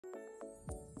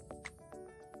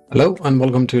Hello and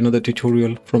welcome to another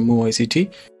tutorial from MOO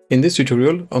ICT. In this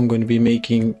tutorial, I'm going to be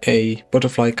making a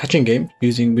butterfly catching game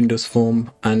using Windows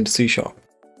Form and C#.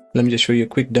 Let me just show you a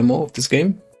quick demo of this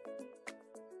game.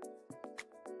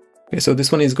 Okay, so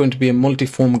this one is going to be a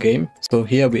multi-form game. So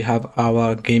here we have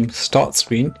our game start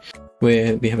screen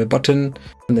where we have a button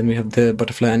and then we have the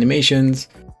butterfly animations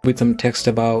with some text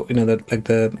about,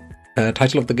 the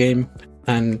title of the game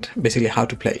and basically how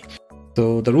to play.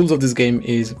 So the rules of this game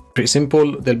is pretty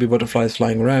simple. There'll be butterflies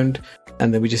flying around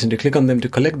and then we just need to click on them to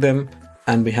collect them,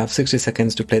 and we have 60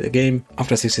 seconds to play the game.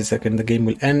 After 60 seconds the game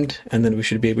will end and then we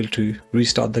should be able to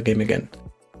restart the game again.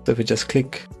 So if we just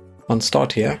click on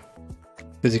start here,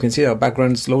 as you can see our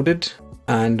background is loaded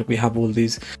and we have all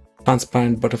these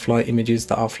transparent butterfly images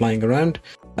that are flying around.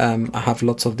 I have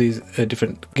lots of these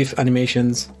different GIF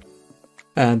animations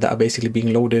that are basically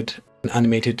being loaded and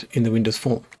animated in the Windows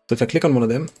Form. So if I click on one of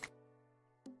them,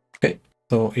 okay,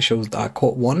 so it shows that I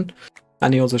caught one,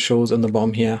 and it also shows on the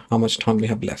bottom here how much time we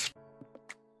have left.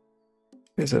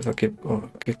 Okay, so if I keep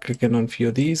clicking on a few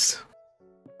of these,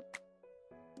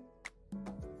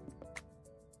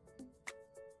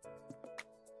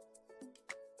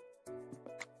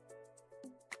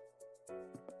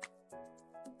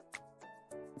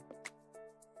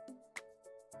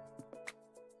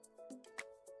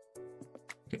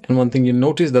 and one thing you'll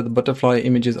notice that the butterfly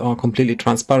images are completely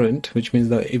transparent, which means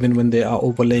that even when they are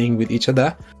overlaying with each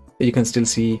other, you can still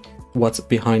see what's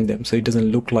behind them. So it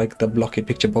doesn't look like the blocky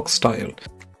picture box style.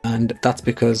 And that's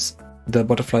because the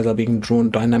butterflies are being drawn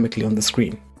dynamically on the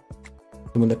screen.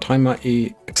 So when the timer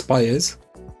expires,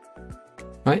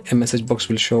 right, a message box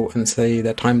will show and say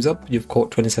that time's up. You've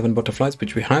caught 27 butterflies,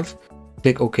 which we have.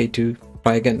 Click OK to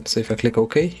try again. So if I click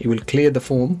OK, it will clear the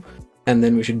form and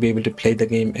then we should be able to play the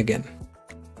game again.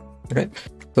 Okay,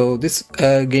 so this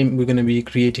game we're going to be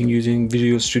creating using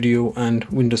Visual Studio and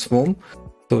Windows Form.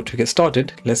 So to get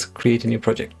started, let's create a new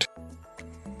project.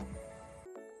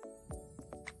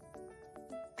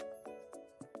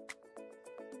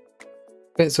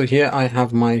 Okay, so here I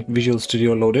have my Visual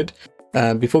Studio loaded.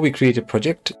 Before we create a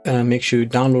project, make sure you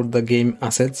download the game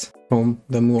assets from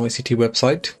the MOO ICT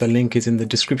website. The link is in the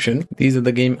description. These are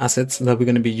the game assets that we're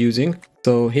going to be using.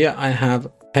 So here I have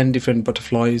 10 different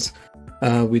butterflies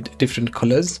with different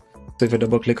colors. So if I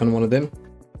double click on one of them,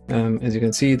 as you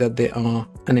can see that they are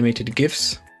animated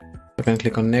GIFs. I can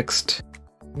click on next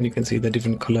and you can see the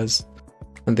different colors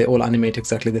and they all animate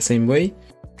exactly the same way.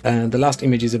 The last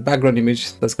image is a background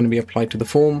image that's going to be applied to the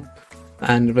form,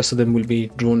 and the rest of them will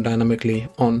be drawn dynamically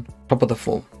on top of the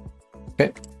form.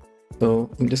 Okay,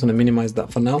 so I'm just going to minimize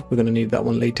that for now. We're going to need that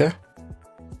one later.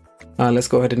 Let's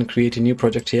go ahead and create a new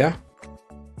project here.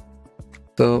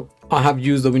 So I have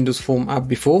used the Windows Form app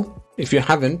before. If you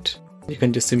haven't, you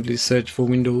can just simply search for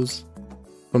Windows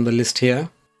from the list here,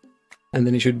 and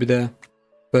then it should be the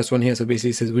first one here. So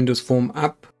basically it says Windows Form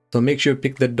app. So make sure you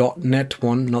pick the .NET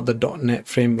one, not the .NET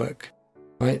framework,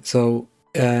 right? So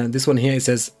this one here, it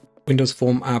says Windows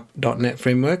Form app .NET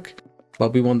framework,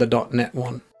 but we want the .NET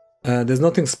one. There's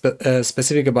nothing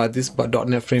specific about this, but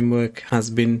 .NET framework has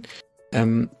been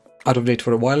out of date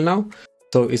for a while now.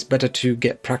 So it's better to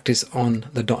get practice on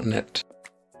the .NET.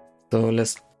 So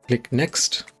let's click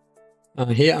next.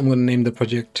 Here I'm going to name the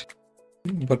project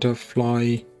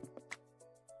Butterfly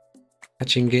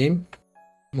Catching Game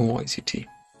MOO ICT,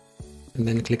 and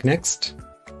then click next.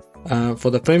 For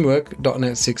the framework,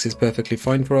 .NET 6 is perfectly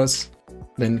fine for us.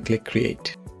 Then click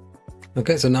create.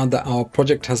 Okay, so now that our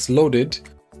project has loaded,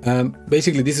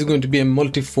 basically this is going to be a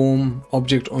multi-form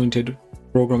object-oriented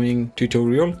programming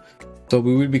tutorial. So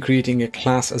we will be creating a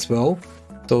class as well.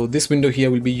 So this window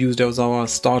here will be used as our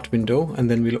start window,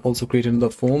 and then we'll also create another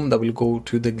form that will go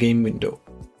to the game window.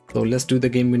 So let's do the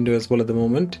game window as well at the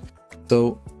moment.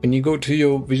 So when you go to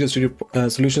your Visual Studio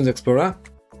Solutions Explorer,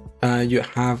 you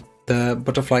have the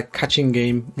butterfly catching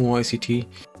game MOO ICT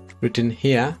written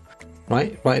here,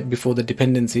 right before the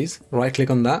dependencies. Right click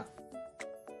on that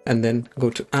and then go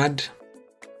to add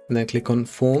and then click on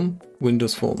form,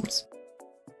 Windows Forms.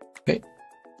 Okay,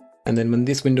 and then when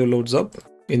this window loads up,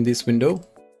 in this window,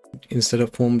 instead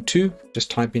of form 2,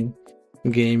 just type in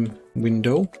game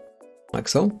window like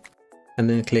so, and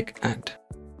then click add.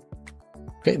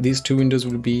 Okay, these two windows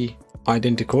will be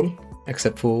identical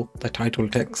except for the title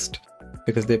text,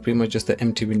 because they're pretty much just the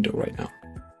empty window right now.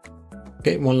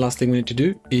 Okay, one last thing we need to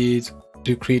do is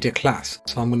to create a class.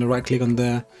 So I'm going to right click on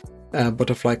the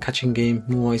butterfly catching game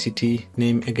MOO ICT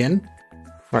name again,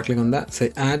 right click on that,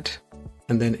 say add,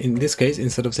 and then in this case,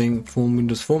 instead of saying form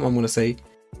Windows Form, I'm going to say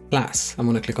class. I'm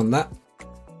going to click on that.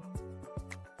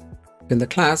 In the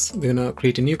class, we're going to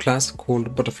create a new class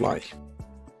called butterfly.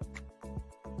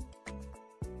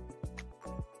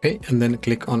 Okay, and then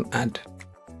click on add.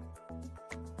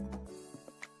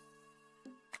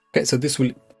 Okay, so this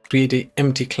will create an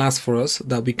empty class for us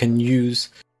that we can use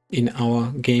in our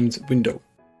games window.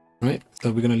 Right, so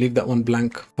we're going to leave that one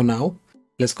blank for now.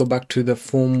 Let's go back to the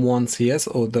form 1 CS,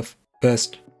 or the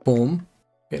first form.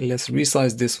 Okay, let's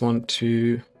resize this one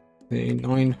to say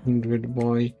 900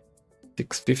 by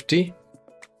 650.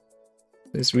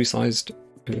 It's resized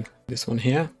to this one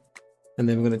here, and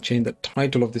then we're going to change the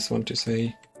title of this one to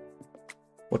say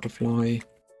butterfly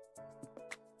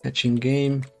catching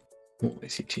game MOO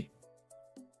ICT,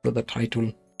 so the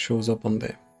title shows up on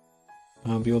there.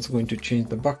 We're also going to change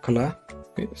the back color.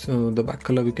 Okay, so the back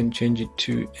color, we can change it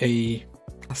to a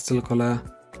pastel color.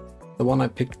 The one I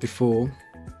picked before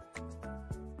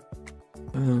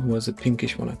was a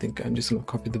pinkish one. I think I'm just going to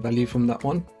copy the value from that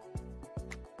one.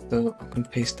 So I can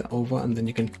paste that over, and then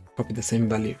you can copy the same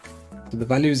value. So the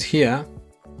values here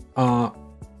are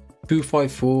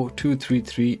 254,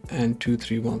 233, and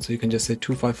 231. So you can just say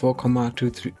 254,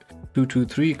 223,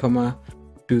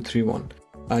 231.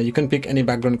 You can pick any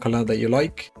background color that you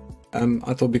like.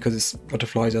 I thought because it's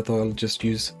butterflies, I thought I'll just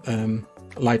use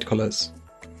light colors.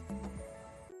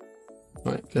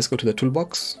 All right, let's go to the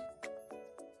toolbox.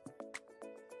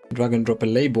 Drag and drop a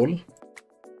label.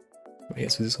 Okay,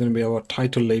 so this is going to be our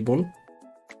title label.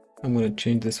 I'm going to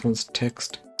change this one's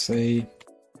text, say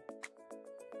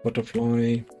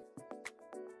butterfly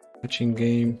catching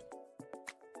game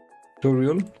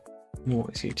tutorial MOO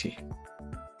ICT.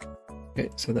 Okay,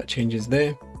 so that changes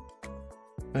there.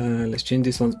 Let's change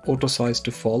this one's auto size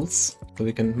to false, so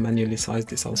we can manually size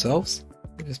this ourselves.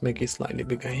 Just make it slightly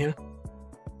bigger here.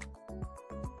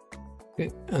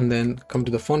 Okay, and then come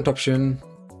to the font option,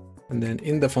 and then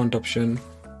in the font option,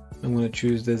 I'm going to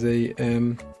choose, there's a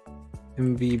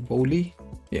MV Bowley,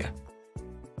 yeah,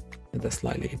 the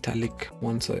slightly italic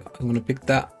one. So I'm going to pick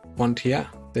that font here,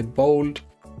 say bold,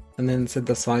 and then set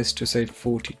the size to say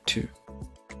 42.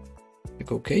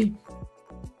 Click OK.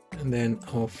 And then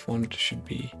our font should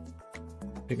be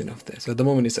big enough there. So at the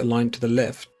moment it's aligned to the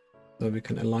left, so we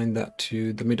can align that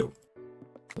to the middle.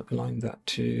 So align that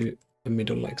to the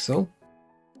middle like so.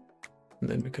 And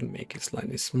then we can make it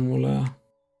slightly smaller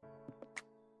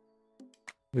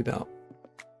without,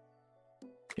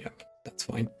 yeah, that's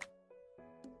fine.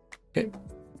 Okay,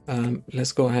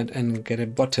 let's go ahead and get a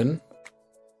button.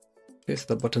 Okay, so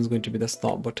the button is going to be the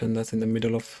start button that's in the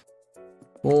middle of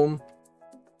form.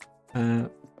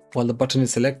 While the button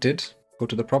is selected, go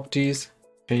to the properties,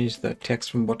 change the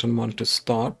text from button 1 to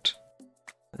start,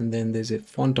 and then there's a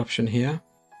font option here.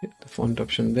 The font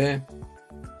option there.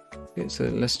 Okay, so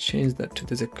let's change that to,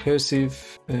 there's a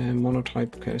cursive,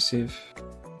 monotype cursive.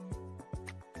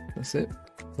 That's it.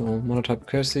 So monotype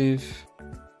cursive,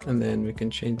 and then we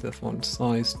can change the font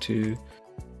size to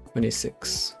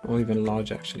 26, or even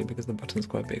large actually, because the button is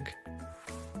quite big.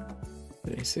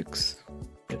 26.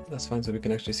 Yeah, that's fine. So we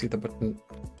can actually see the button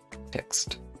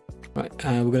text. Right,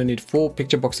 we're going to need 4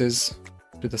 picture boxes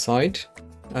to the side.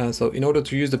 So in order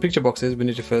to use the picture boxes, we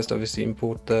need to first obviously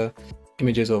import the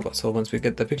images over. So once we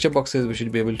get the picture boxes, we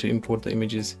should be able to import the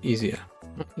images easier.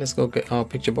 Let's go get our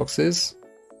picture boxes.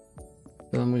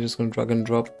 So I'm just going to drag and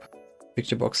drop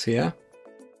picture box here.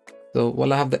 So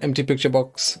while I have the empty picture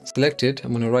box selected,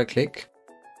 I'm going to right click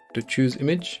to choose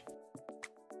image.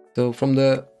 So from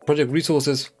the project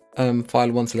resources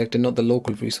file one selected, not the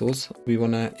local resource, we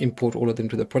want to import all of them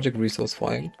to the project resource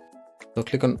file. So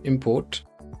click on import.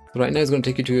 Right now it's going to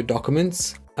take you to your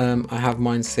documents. I have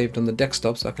mine saved on the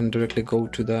desktop, so I can directly go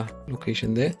to the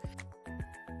location there.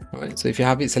 All right, so if you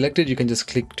have it selected, you can just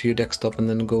click to your desktop and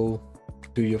then go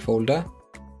to your folder.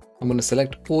 I'm going to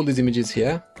select all these images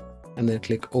here and then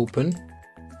click open.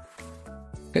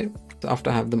 Okay, so after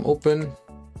I have them open,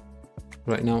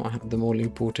 right now I have them all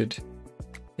imported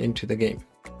into the game.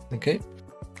 Okay,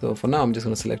 so for now I'm just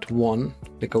going to select one,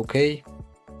 click OK,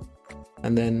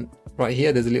 and then right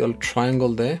here there's a little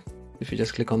triangle there. If you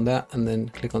just click on that and then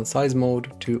click on size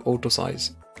mode to auto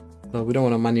size. So we don't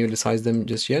want to manually size them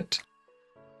just yet.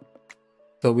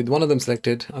 So with one of them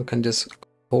selected, I can just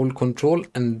hold Control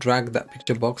and drag that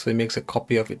picture box so it makes a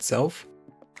copy of itself,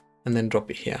 and then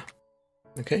drop it here.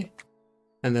 Okay,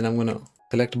 and then I'm going to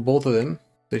select both of them.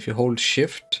 So if you hold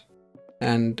Shift,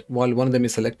 and while one of them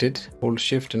is selected, hold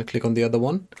Shift and click on the other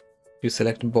one, you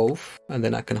select both, and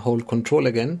then I can hold Control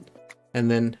again and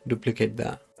then duplicate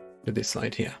that to this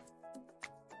side here.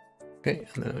 Okay,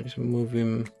 and then I'll just move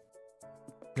him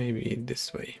maybe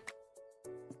this way.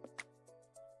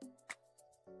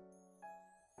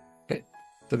 Okay,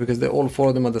 so because they're all 4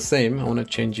 of them are the same, I want to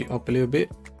change it up a little bit.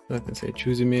 So I can say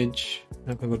choose image.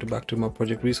 I can go back to my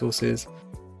project resources,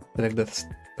 select the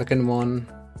second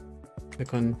one,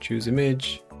 click on choose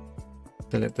image,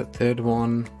 select the third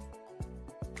one,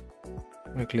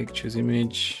 right click, choose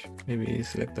image, maybe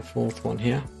select the fourth one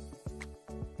here,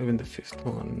 even the fifth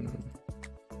one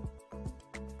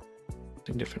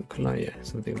in different color, yeah,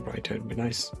 something brighter would be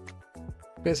nice.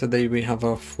 Okay, so there we have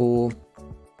our 4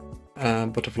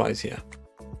 butterflies here.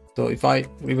 So if I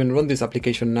even run this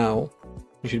application now,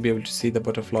 you should be able to see the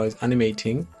butterflies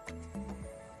animating.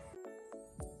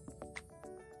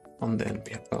 And then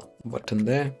we have a button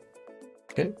there.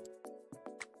 Okay,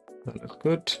 that looks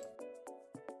good.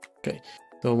 Okay,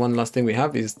 so one last thing we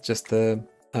have is just the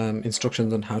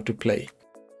instructions on how to play.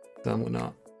 So I'm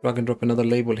gonna drag and drop another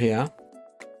label here.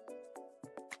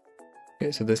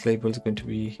 Okay, so this label is going to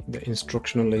be the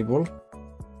instructional label.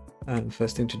 And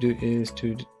first thing to do is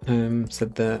to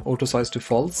set the auto size to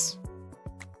false.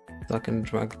 So I can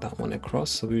drag that one across.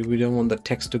 So we don't want the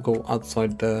text to go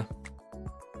outside the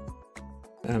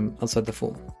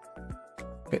form.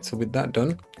 Okay, so with that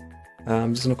done,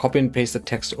 I'm just going to copy and paste the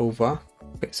text over.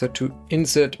 Okay, so to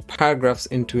insert paragraphs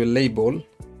into a label,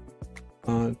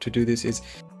 to do this is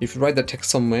if you write the text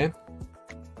somewhere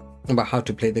about how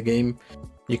to play the game,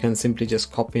 you can simply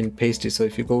just copy and paste it. So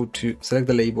if you go to select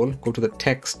the label, go to the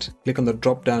text, click on the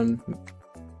drop down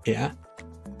here,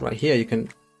 right here, you can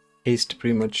paste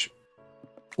pretty much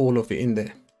all of it in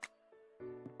there.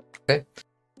 Okay,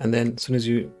 and then as soon as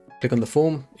you click on the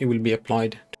form, it will be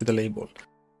applied to the label.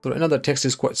 So right now the text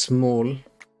is quite small,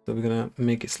 so we're gonna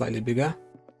make it slightly bigger,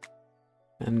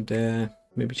 and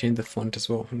maybe change the font as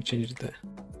well. I'll change the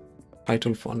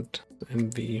title font,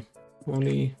 MV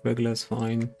only, regular is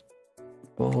fine.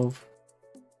 12.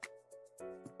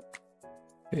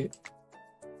 Okay.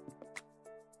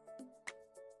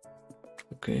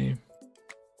 Okay.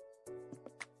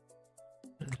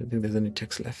 I don't think there's any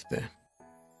text left there.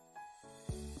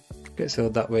 Okay, so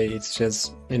that way it's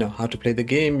just, you know, how to play the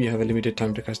game. You have a limited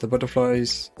time to catch the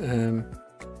butterflies.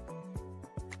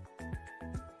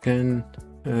 Can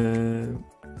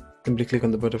simply click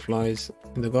on the butterflies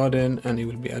in the garden and it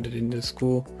will be added in the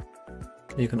school.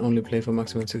 You can only play for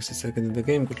maximum 60 seconds in the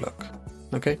game. Good luck.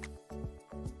 Okay.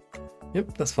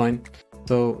 Yep, that's fine.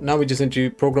 So now we just need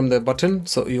to program the button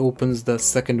so it opens the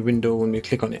second window when we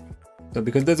click on it. So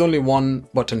because there's only one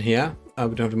button here, we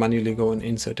don't have to manually go and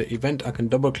insert an event. I can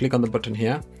double click on the button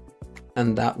here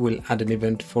and that will add an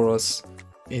event for us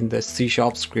in the C#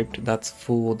 script that's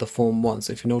for the form 1.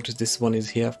 So if you notice, this one is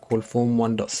here called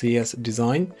form1.cs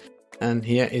design, and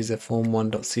here is a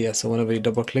form1.cs. So whenever we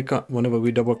double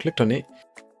clicked on it,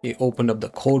 it opened up the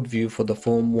code view for the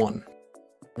form 1.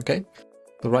 Okay,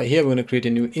 so right here we're going to create a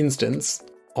new instance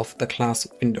of the class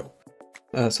window,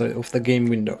 of the game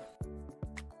window.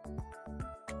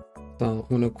 So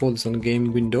I'm going to call this on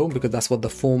game window because that's what the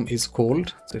form is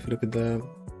called. So if you look at the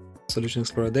solution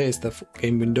explorer, there is the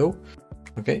game window.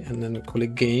 Okay, and then we call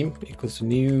it game equals to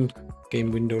new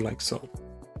game window, like so.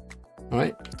 All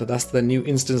right, so that's the new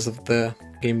instance of the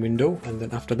game window, and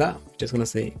then after that we're just going to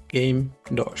say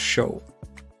game.show.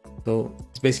 So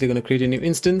it's basically going to create a new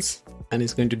instance and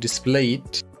it's going to display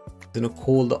it. It's going to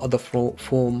call the other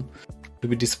form to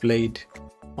be displayed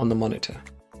on the monitor.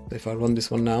 So if I run this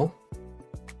one now,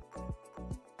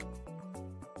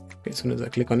 okay, as soon as I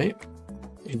click on it,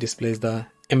 it displays the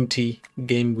empty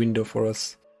game window for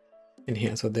us in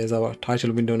here. So there's our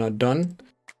title window now done,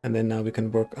 and then now we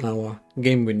can work on our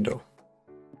game window.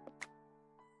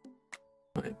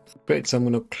 All right, great. So I'm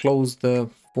going to close the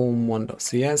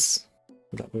form1.cs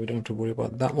so that way we don't have to worry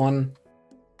about that one,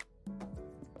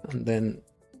 and then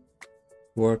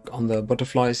work on the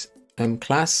butterflies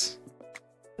class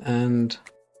and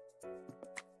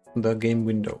the game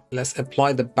window. Let's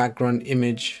apply the background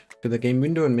image to the game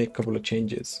window and make a couple of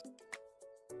changes.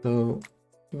 So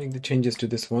make the changes to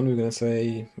this one. We're going to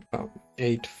say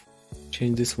 8,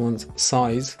 change this one's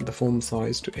size, the form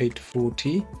size, to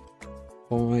 840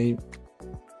 by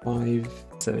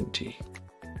 570.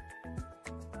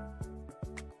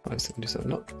 577,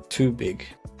 not too big,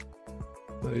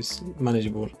 but it's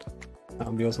manageable.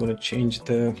 We also want to change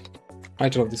the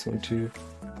title of this one to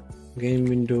game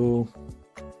window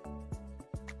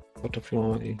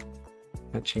butterfly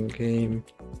matching game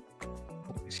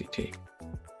ICT.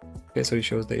 Okay, so it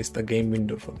shows that it's the game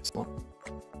window for this one.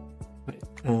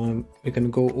 Right. We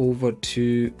can go over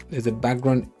to, there's a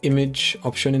background image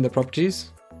option in the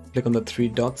properties. Click on the 3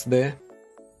 dots there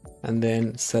and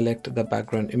then select the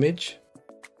background image.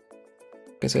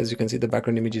 Okay, so as you can see, the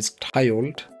background image is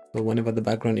tiled. So whenever the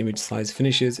background image size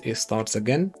finishes, it starts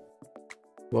again.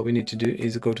 What we need to do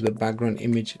is go to the background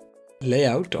image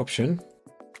layout option,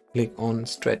 click on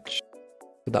stretch.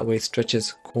 So that way it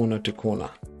stretches corner to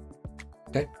corner.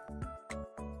 Okay.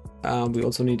 We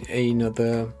also need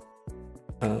another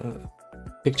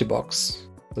picture box.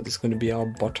 So this is going to be our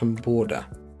bottom border.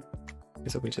 Okay,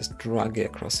 so we'll just drag it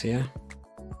across here.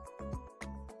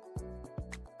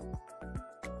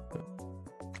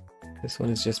 This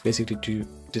one is just basically to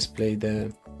display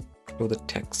the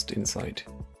text inside.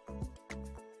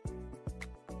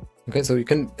 Okay, so you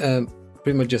can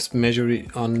pretty much just measure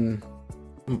it on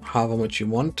however much you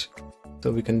want.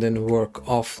 So we can then work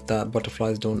off that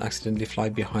butterflies don't accidentally fly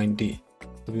behind D.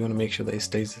 So we want to make sure that it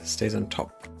stays on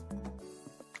top.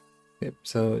 Okay,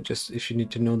 so just if you need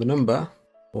to know the number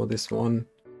for this one,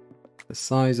 the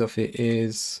size of it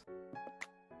is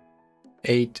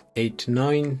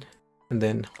 889, and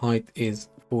then height is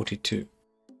 42.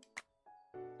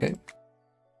 Okay.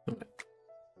 All right.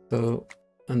 So,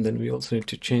 and then we also need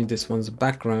to change this one's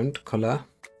background color.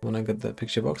 When I get the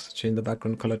picture box, change the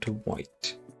background color to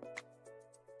white.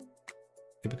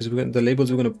 Okay, because the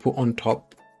labels we're going to put on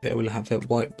top, they will have a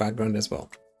white background as well.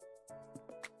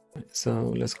 Right,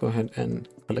 so let's go ahead and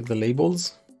select the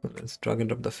labels. So let's drag and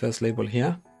drop the first label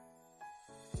here.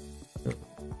 So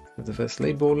the first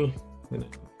label, I'm going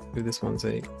to give this one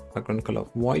a background color of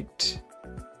white,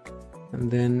 and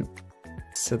then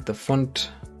set the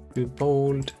font to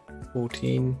bold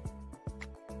 14.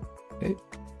 Okay,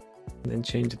 and then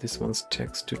change this one's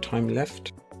text to time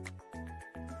left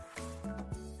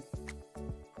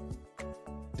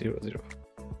 00.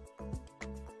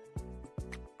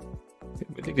 Okay,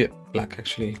 we'll leave it black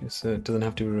actually, so it doesn't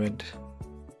have to be red.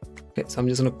 Okay, so I'm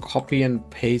just going to copy and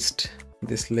paste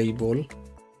this label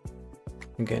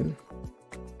again.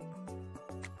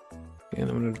 And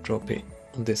I'm going to drop it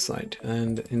on this side,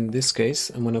 and in this case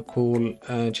I'm going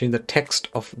to change the text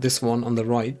of this one on the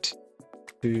right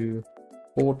to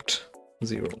port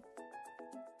 0.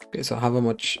 Okay, so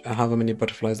however many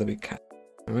butterflies that we can.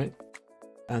 All right,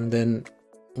 and then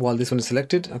while this one is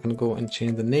selected, I can go and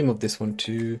change the name of this one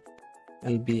to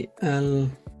LBL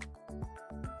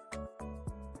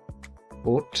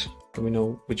port, so we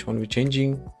know which one we're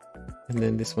changing, and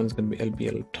then this one's going to be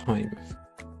LBL time.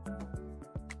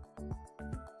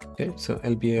 Okay, so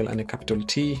LBL and a capital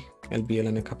T, LBL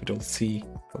and a capital C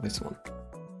for this one.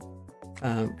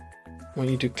 We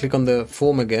need to click on the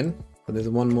form again. So there's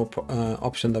one more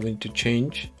option that we need to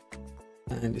change,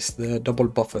 and it's the double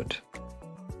buffered.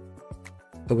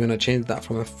 So we're going to change that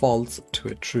from a false to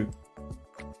a true.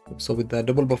 So with the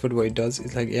double buffered, what it does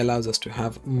is like it allows us to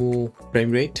have more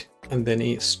frame rate, and then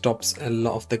it stops a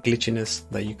lot of the glitchiness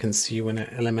that you can see when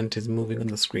an element is moving on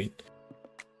the screen.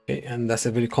 Okay, and that's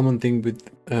a very common thing with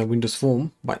Windows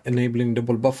Form. By enabling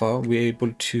double buffer, we're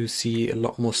able to see a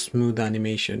lot more smooth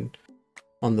animation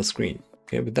on the screen.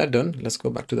 Okay, with that done, let's go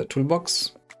back to the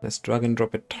toolbox. Let's drag and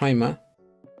drop a timer,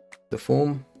 the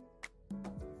form.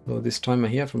 So this timer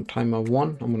here, from timer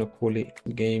 1, I'm going to call it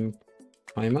game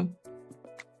timer.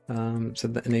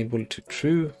 Set the enable to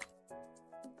true,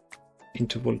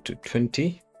 interval to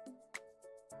 20.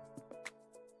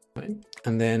 Right,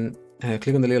 and then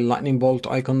click on the little lightning bolt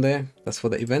icon there. That's for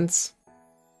the events,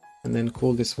 and then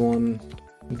call this one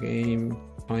game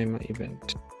timer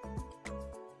event.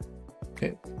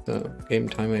 Okay, so game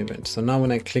timer event. So now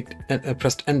when I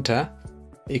pressed enter,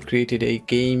 it created a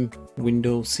game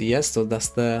window CS. So that's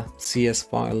the CS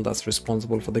file that's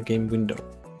responsible for the game window.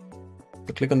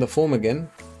 So click on the form again.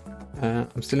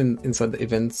 I'm still inside the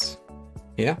events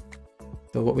here.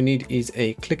 So what we need is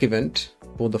a click event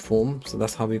for the form. So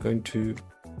that's how we're going to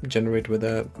generate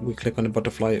whether we click on a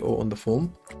butterfly or on the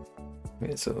form.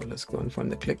 Okay, so let's go and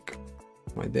find the click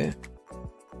right there.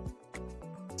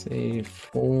 Say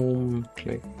form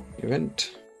click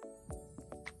event.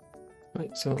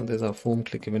 Right, so there's our form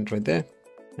click event right there,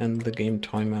 and the game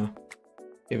timer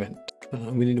event.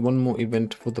 We need one more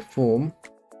event for the form.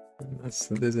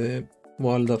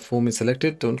 While the form is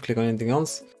selected, don't click on anything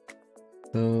else.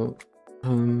 So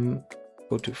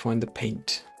go to find the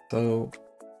paint. So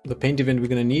the paint event we're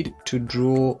going to need to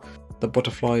draw the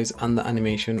butterflies and the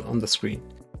animation on the screen.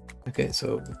 Okay,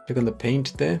 so click on the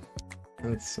paint there.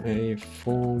 That's a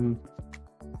form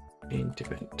paint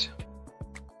event.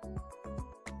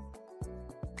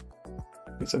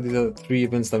 Okay, so these are the 3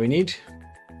 events that we need.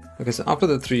 Okay, so after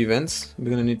the 3 events,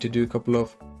 we're going to need to do a couple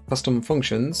of custom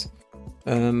functions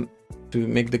to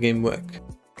make the game work.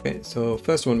 Okay, so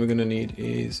first one we're going to need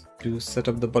is to set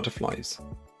up the butterflies.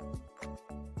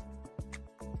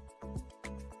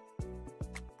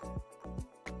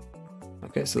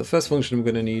 Okay, so the first function we're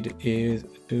going to need is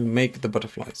to make the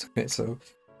butterflies. Okay, so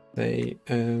they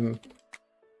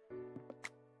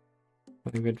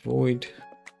private void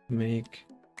make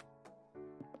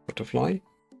butterfly,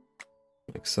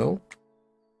 like so.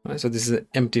 Right, so this is an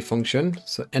empty function.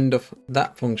 So end of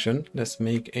that function, let's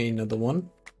make another one.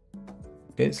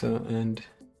 Okay, so and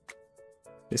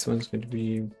this one's going to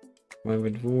be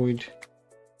private void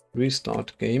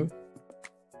restart game.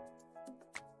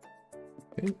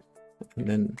 Okay, and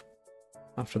then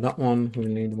after that one, we'll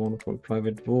need one called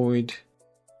private void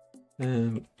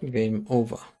game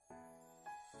over.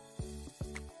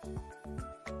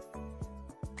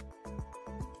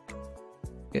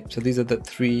 Okay, so these are the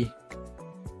three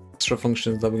extra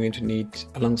functions that we're going to need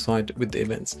alongside with the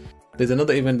events. There's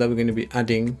another event that we're going to be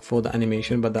adding for the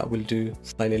animation, but that we'll do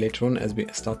slightly later on as we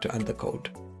start to add the code.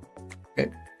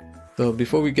 Okay, so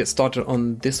before we get started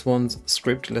on this one's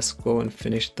script, let's go and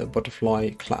finish the butterfly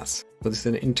class. So this is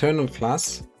an internal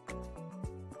class.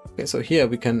 Okay, so here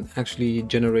we can actually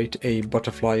generate a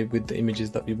butterfly with the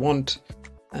images that we want,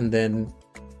 and then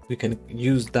we can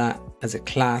use that as a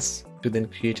class to then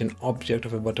create an object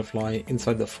of a butterfly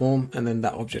inside the form, and then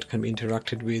that object can be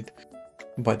interacted with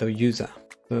by the user.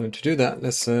 So to do that,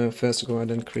 let's first go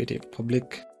ahead and create a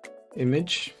public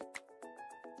image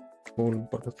called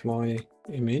butterfly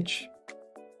image.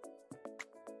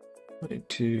 Right,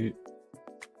 to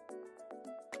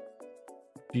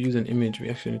use an image, we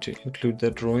actually need to include the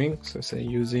drawing. So say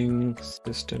using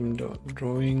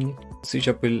system.drawing. C#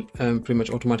 will pretty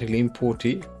much automatically import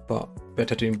it, but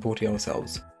better to import it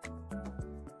ourselves.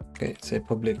 Okay, say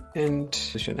public int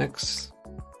position X,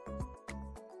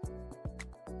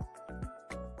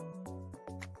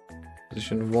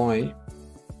 position Y,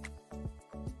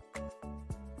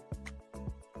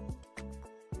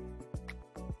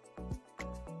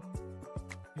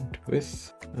 int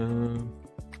width,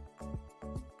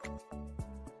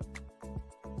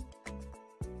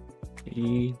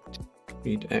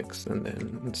 speed X, and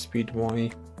then speed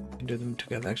Y. Do them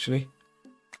together actually.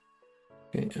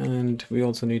 Okay, and we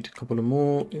also need a couple of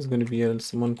more. It's going to be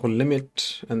one called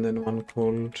limit and then one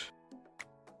called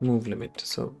move limit.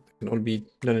 So it can all be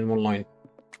done in one line.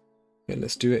 Okay,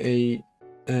 let's do a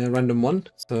random one.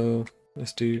 So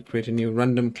let's create a new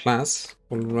random class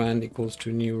called rand equals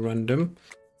to new random.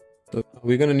 So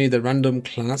we're going to need the random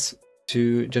class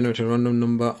to generate a random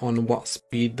number on what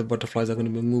speed the butterflies are going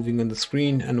to be moving on the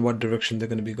screen and what direction they're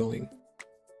going to be going.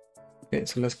 Okay,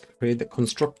 so let's create the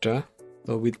constructor.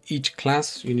 So with each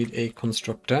class, you need a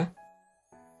constructor.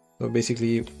 So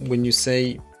basically, when you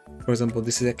say, for example,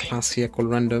 this is a class here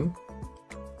called random,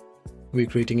 we're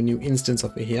creating a new instance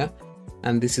of it here,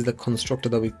 and this is the constructor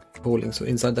that we're calling. So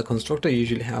inside the constructor, you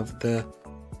usually have the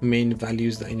main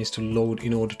values that it needs to load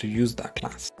in order to use that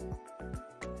class.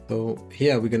 So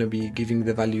here we're going to be giving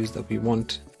the values that we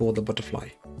want for the butterfly.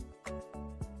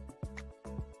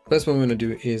 First one we're going to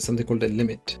do is something called a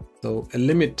limit. So a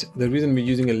limit, the reason we're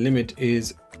using a limit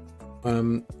is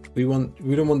we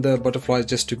don't want the butterflies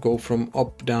just to go from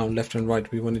up, down, left and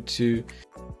right. We want it to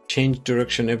change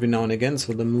direction every now and again,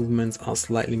 so the movements are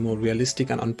slightly more realistic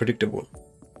and unpredictable.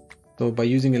 So by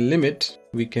using a limit,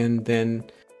 we can then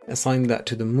assign that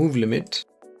to the move limit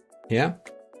here.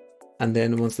 And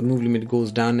then once the move limit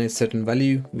goes down a certain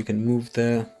value, we can move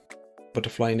the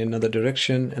butterfly in another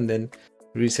direction and then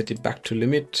reset it back to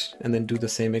limit, and then do the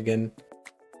same again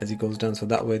as it goes down. So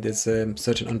that way there's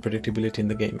certain unpredictability in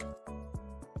the game.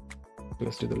 So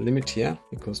let's do the limit here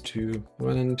equals to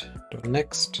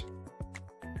rand.next.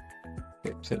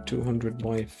 Okay, set 200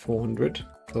 by 400.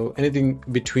 So anything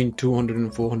between 200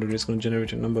 and 400 is going to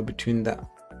generate a number between that.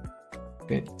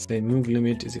 Okay, say move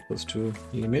limit is equals to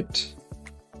limit.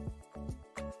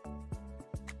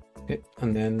 Okay,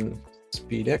 and then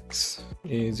speed X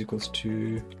is equals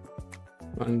to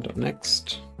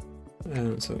rand.next.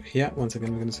 So here once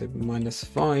again we're going to say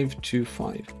 -5 to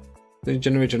 5. So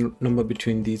generate a number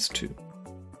between these two.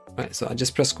 Right, so I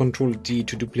just press Ctrl D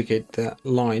to duplicate the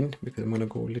line because I'm going to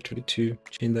go literally to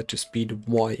change that to speed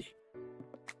Y.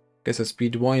 Okay, so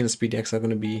speed Y and speed X are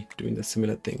going to be doing the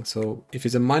similar thing. So if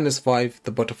it's a -5,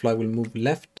 the butterfly will move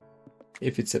left.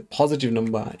 If it's a positive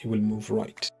number, it will move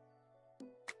right.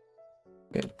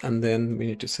 Okay, and then we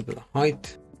need to set the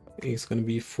height. It's going to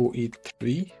be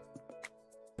 43,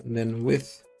 and then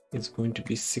width is going to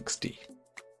be 60.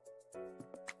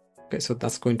 Okay, so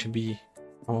that's going to be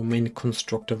our main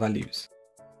constructor values.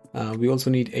 We also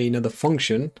need another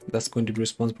function that's going to be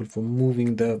responsible for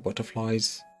moving the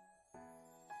butterflies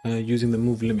using the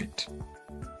move limit.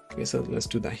 Okay, so let's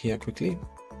do that here quickly.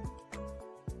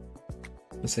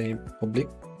 Let's say public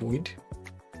void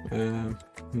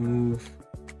move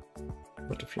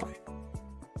butterfly.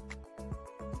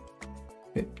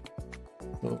 Okay,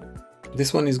 so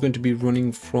this one is going to be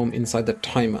running from inside the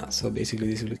timer. So basically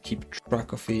this will keep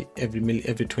track of it every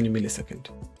 20 milliseconds.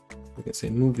 We can say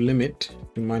move limit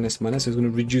minus minus, so it's going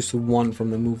to reduce 1 from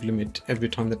the move limit every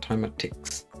time the timer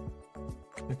ticks.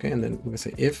 Okay, and then we're going to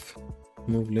say if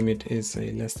move limit is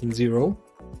say less than 0,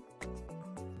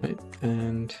 right?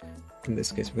 And in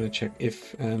this case, we're going to check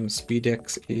if speed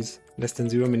x is less than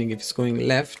 0, meaning if it's going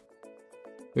left,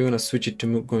 we're going to switch it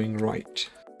to going right.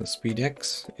 So speed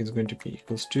x is going to be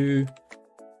equals to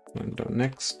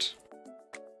next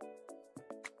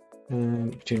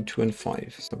between 2 and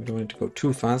 5. So we don't want it to go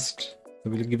too fast. So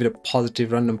we'll give it a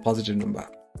positive, random positive number.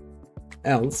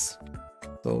 Else,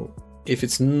 so if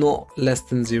it's not less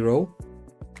than 0,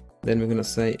 then we're going to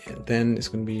say then it's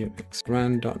going to be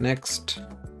xran.next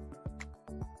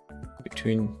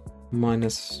between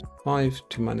 -5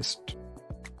 to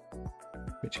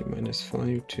between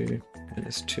 -5 to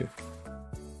 -2.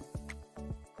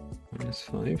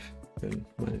 -5 then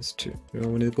 -2.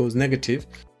 Remember, when it goes negative,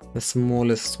 the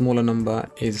smaller number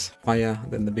is higher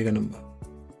than the bigger number.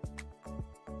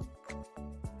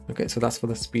 Okay, so that's for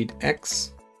the speed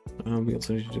x. We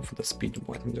also need to do for the speed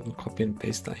y. I'm just going to copy and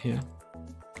paste that here.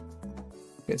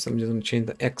 Okay, so I'm just going to change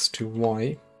the x to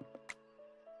y.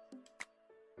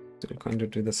 So it'll kind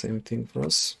of do the same thing for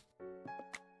us.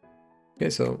 Okay,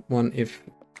 so one if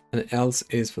and else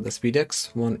is for the speed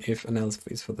x, one if and else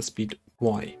is for the speed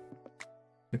y.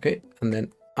 Okay, and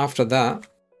then after that,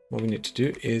 what we need to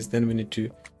do is then we need to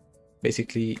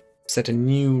basically set a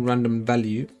new random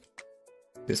value,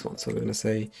 this one. So we're going to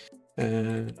say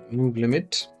move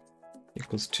limit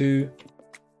equals to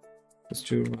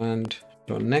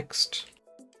rand.next,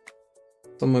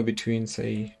 somewhere between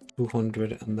say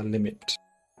 200 and the limit.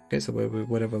 Okay, so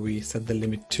whatever we set the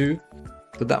limit to,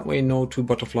 so that way no two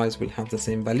butterflies will have the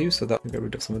same value, so that we get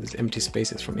rid of some of these empty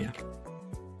spaces from here.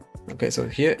 Okay, so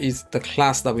here is the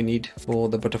class that we need for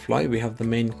the butterfly. We have the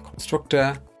main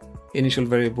constructor, initial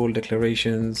variable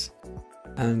declarations,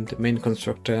 and main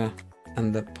constructor,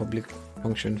 and the public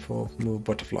function for move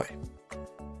butterfly.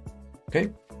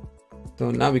 Okay,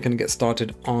 so now we can get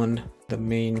started on the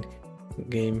main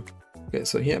game. Okay,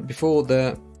 so here before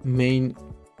the main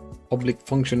public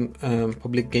function,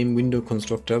 public game window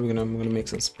constructor, I'm gonna make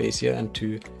some space here and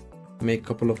to make a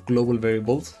couple of global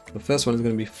variables. The first one is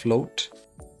going to be float.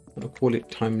 I'll call it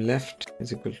time left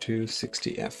is equal to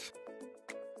 60f.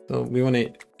 So we want to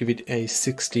give it a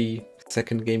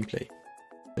 60-second gameplay.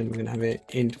 Then we're going to have a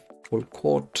int full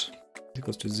court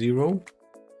equals to 0.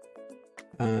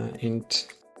 Int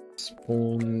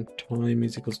spawn time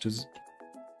is equals to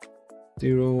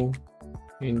 0.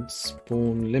 Int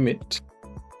spawn limit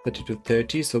 30 to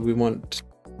 30. So we want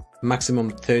maximum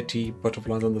 30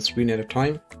 butterflies on the screen at a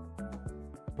time.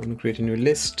 I'm going to create a new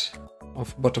list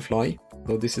of butterfly.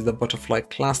 So this is the butterfly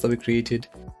class that we created.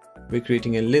 We're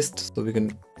creating a list so we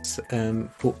can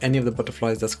put any of the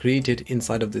butterflies that's created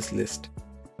inside of this list.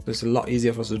 So it's a lot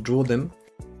easier for us to draw them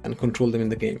and control them in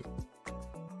the game.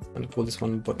 And call this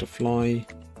one butterfly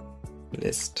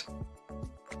list.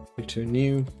 Go to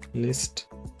new list,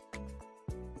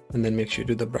 and then make sure you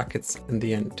do the brackets in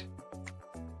the end.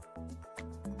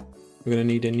 We're going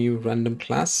to need a new random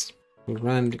class.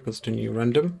 Rand equals to new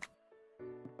random.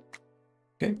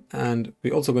 Okay, and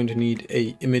we're also going to need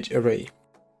a image array.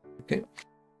 Okay,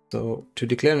 so to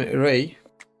declare an array,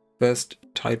 first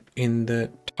type in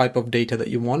the type of data that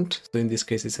you want. So in this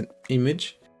case, it's an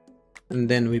image, and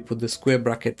then we put the square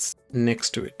brackets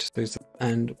next to it. So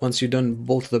and once you've done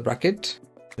both the bracket,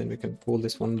 then we can call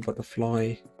this one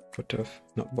butterfly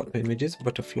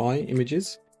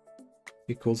images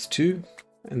equals to,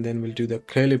 and then we'll do the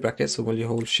curly brackets. So while you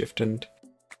hold shift and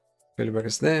curly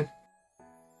brackets there.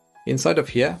 Inside of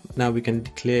here, now we can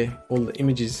declare all the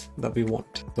images that we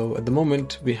want. So at the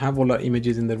moment, we have all our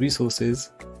images in the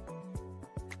resources.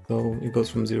 So it goes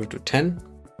from 0 to 10,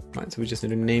 right? So we just need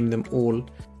to name them all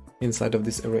inside of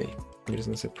this array. We're just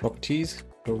going to say properties,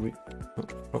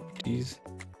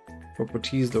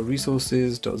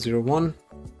 resources.01,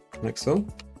 like so.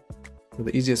 So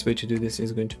the easiest way to do this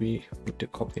is going to be to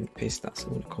copy and paste that. So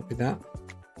I'm going to copy that.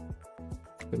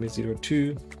 Let me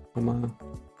 02,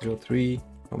 03,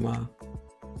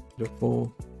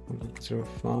 04,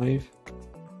 05,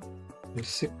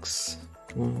 06,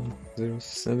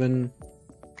 07,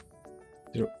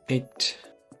 08,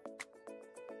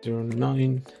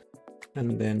 09,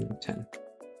 and then 10.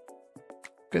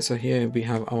 Okay, so here we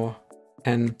have our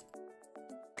 10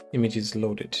 images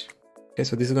loaded. Okay,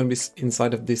 so this is going to be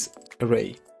inside of this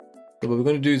array. So what we're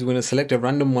going to do is we're going to select a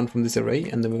random one from this array,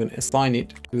 and then we're going to assign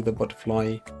it to the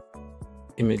butterfly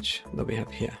image that we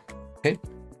have here. Okay,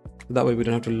 so that way we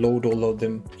don't have to load all of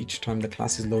them each time the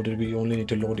class is loaded. We only need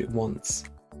to load it once.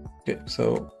 Okay,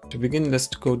 so to begin, let's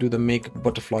go do the make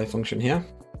butterfly function here.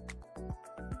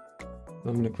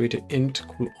 I'm going to create an int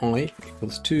called I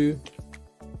equals 2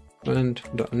 and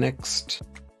dot next,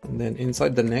 and then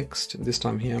inside the next, this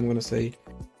time here I'm going to say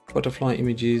butterfly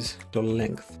images dot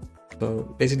length. So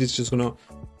basically it's just going to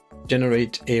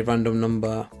generate a random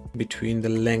number between the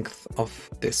length of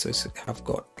this. So I've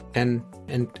got 10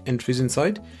 entries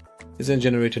inside. It's going to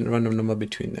generate a random number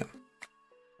between them.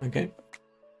 Okay,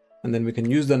 and then we can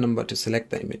use the number to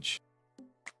select the image.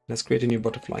 Let's create a new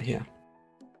butterfly here.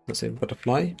 Let's say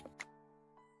butterfly.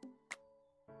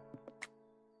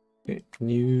 Okay,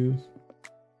 new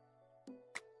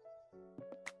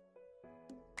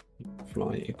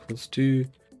butterfly equals 2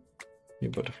 new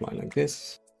butterfly like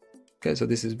this. Okay, so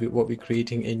this is what we're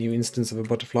creating, a new instance of a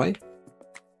butterfly.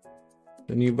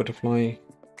 The new butterfly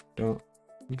dot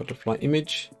butterfly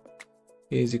image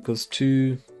is equals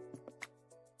to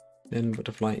then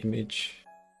butterfly image,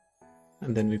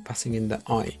 and then we're passing in the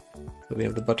I. So we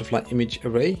have the butterfly image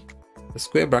array, the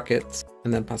square brackets,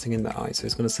 and then passing in the I. So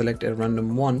it's going to select a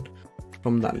random one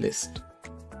from that list.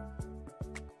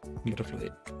 Butterfly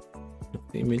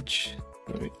image,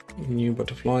 new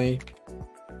butterfly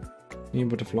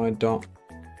dot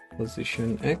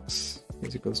position x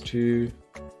is equals to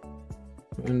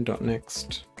and dot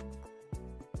next.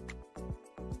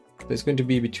 So it's going to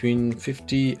be between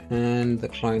 50 and the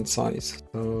client size.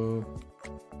 So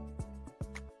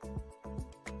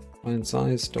client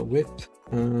size dot width,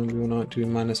 and we want to do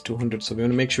 -200. So we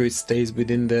want to make sure it stays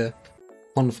within the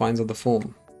confines of the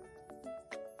form.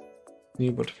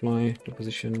 New butterfly dot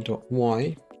position dot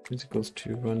y is equals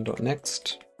to run dot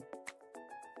next.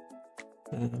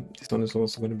 This one is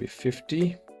also going to be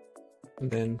 50,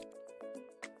 and then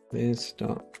this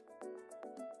dot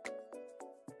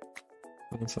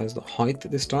size the height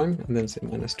this time, and then say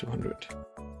 -200.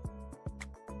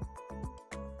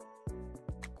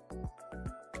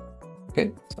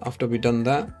 Okay, so after we've done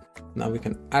that, now we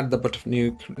can add the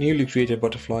newly created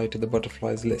butterfly to the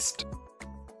butterflies list.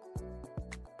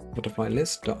 Butterfly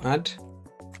list dot add,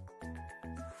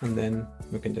 and then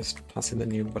we can just pass in the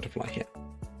new butterfly here.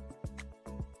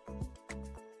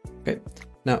 Okay,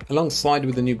 now alongside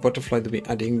with the new butterfly that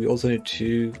we're adding, we also need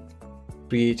to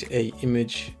create a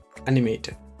image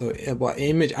animator. So what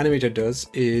image animator does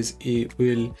is it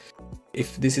will,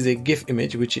 if this is a GIF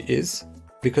image, which it is,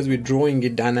 because we're drawing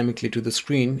it dynamically to the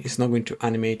screen, it's not going to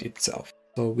animate itself.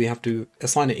 So we have to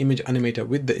assign an image animator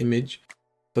with the image,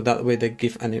 so that way the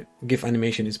GIF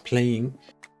animation is playing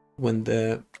when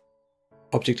the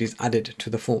object is added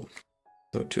to the form.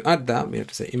 So to add that, we have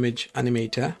to say image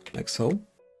animator like so,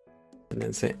 and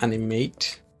then say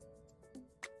animate.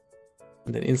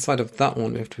 And then inside of that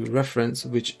one, we have to reference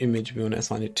which image we want to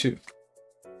assign it to.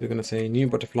 We're going to say new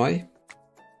butterfly.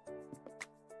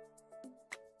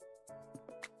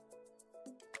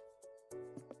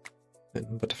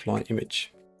 And butterfly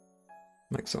image,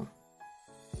 like so.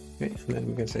 Okay, and then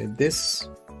we can say this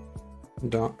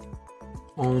dot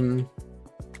on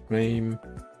frame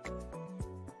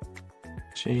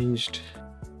changed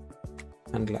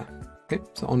handler. Okay,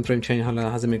 so on frame change handler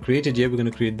hasn't been created yet. We're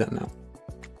going to create that now.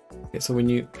 Okay, so when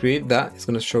you create that, it's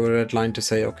going to show a red line to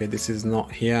say, okay, this is not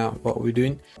here what we're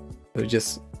doing. So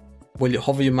just when you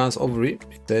hover your mouse over it,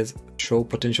 it says show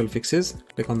potential fixes.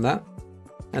 Click on that,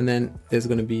 and then there's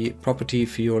going to be property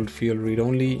field read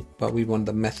only, but we want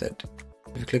the method.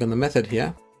 If you click on the method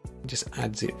here, it just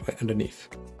adds it right underneath.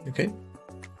 Okay,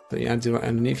 so it adds it right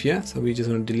underneath here. So we're just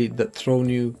going to delete that throw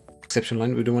new exception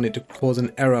line. We don't want it to cause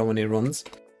an error when it runs.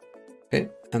 Okay,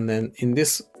 and then in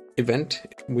this event,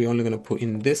 we're only going to put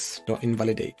in this dot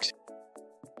invalidate.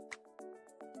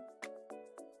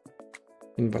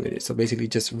 So basically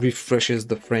it just refreshes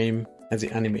the frame as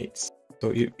it animates.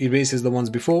 So it erases the ones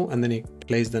before, and then it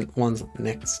plays the ones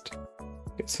next.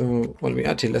 Okay, so while we're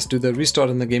at it, let's do the restart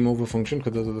and the game over function,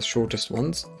 because those are the shortest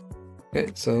ones.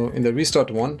 Okay, so in the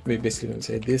restart one, we're basically going to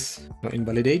say this dot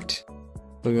invalidate.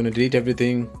 So we're going to delete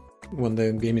everything when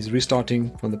the game is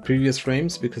restarting from the previous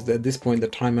frames, because at this point the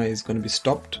timer is going to be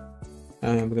stopped.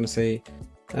 We're going to say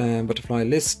butterfly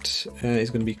list is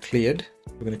going to be cleared.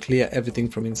 We're going to clear everything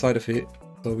from inside of it,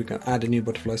 so we can add a new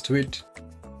butterflies to it.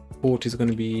 Port is going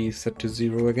to be set to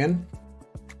 0 again.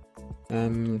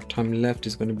 Time left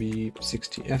is going to be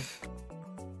 60f.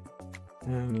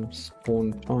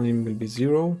 Spawn time will be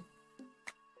 0.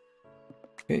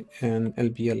 Okay, and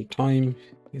LBL time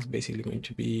is basically going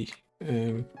to be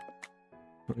time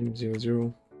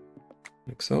 00,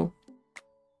 like so.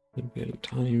 LBL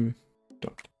time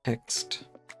dot text.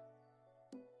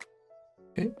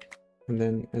 Okay, and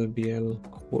then LBL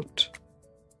quote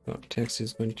dot text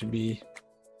is going to be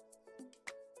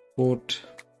quote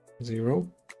 0.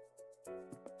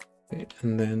 Okay,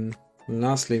 and then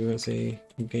lastly, we're going to say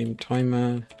game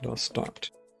timer dot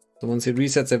start. So once it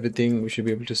resets everything, we should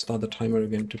be able to start the timer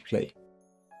again to play.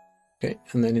 Okay,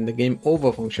 and then in the game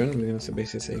over function, we're going to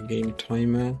basically say game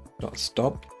timer dot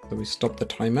stop. So we stop the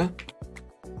timer,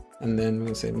 and then we're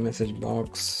going to say message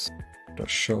box dot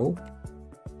show.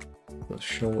 So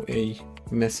show a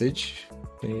message.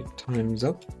 Okay, time's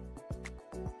up,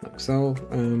 like so.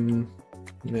 And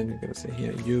then we're going to say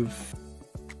here you've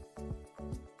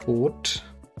caught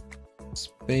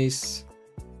space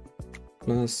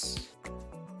plus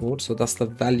quote. So that's the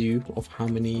value of how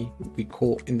many we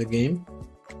caught in the game.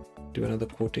 Do another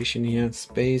quotation here,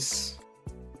 space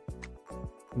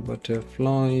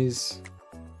butterflies,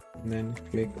 and then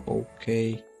click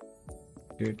OK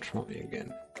to try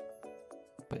again.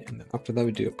 And then after that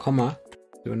we do a comma,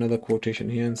 do another quotation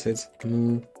here and says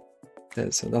MOO.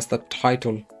 So that's the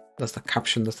title, that's the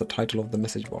caption, that's the title of the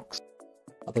message box.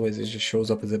 Otherwise it just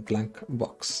shows up as a blank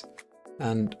box.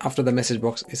 And after the message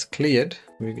box is cleared,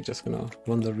 we're just gonna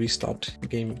run the restart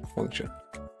game function.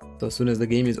 So as soon as the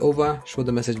game is over, show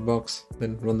the message box,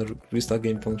 then run the restart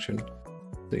game function,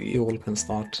 so you all can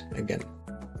start again.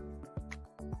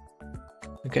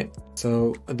 Okay,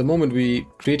 so at the moment we're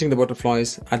creating the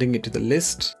butterflies, adding it to the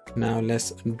list. Now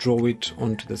let's draw it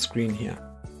onto the screen here.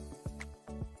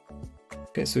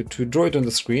 Okay, so to draw it on the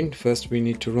screen, first we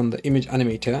need to run the image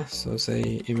animator. So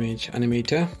say image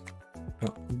animator,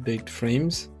 update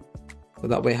frames. So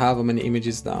that way, however many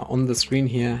images that are on the screen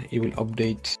here, it will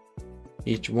update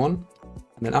each one.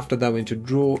 And then after that, we need to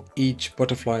draw each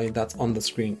butterfly that's on the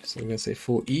screen. So we're going to say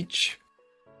for each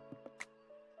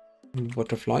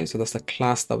butterfly. So that's the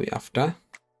class that we're after.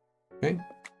 Okay.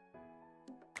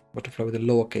 Butterfly with a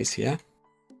lowercase here.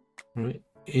 All right.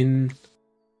 In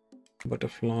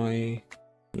butterfly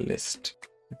list.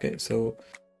 Okay. So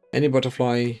any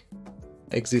butterfly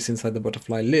exists inside the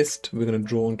butterfly list, we're going to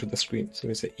draw onto the screen. So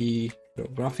we say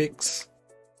graphics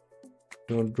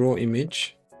draw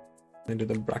image, and do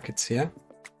the brackets here.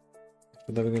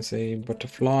 So then we're going to say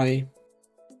butterfly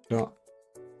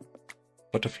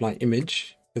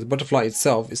image, because butterfly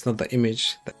itself is not the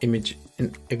image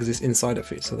exists inside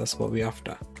of it, so that's what we're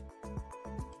after.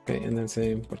 Okay, and then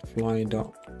say butterfly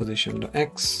position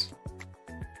x,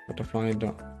 butterfly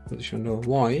position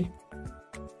y,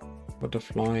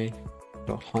 butterfly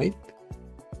height,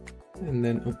 and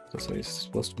then sorry, it's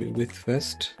supposed to be width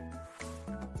first,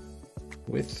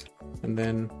 width, and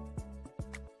then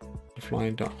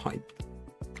butterfly height.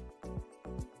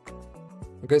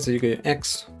 Okay, so you get your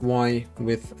x, y,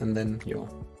 width, and then your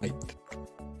height.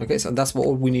 Okay, so that's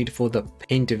all we need for the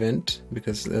paint event,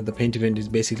 because the paint event is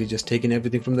basically just taking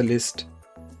everything from the list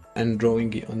and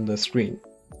drawing it on the screen.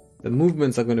 The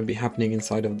movements are going to be happening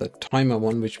inside of the timer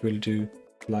one, which we'll do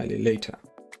slightly later.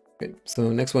 Okay,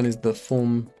 so next one is the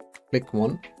form click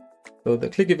one. So the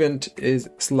click event is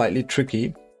slightly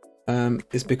tricky.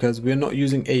 It's because we're not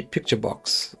using a picture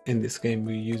box in this game.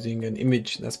 We're using an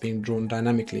image that's being drawn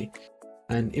dynamically,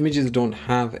 and images don't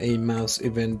have a mouse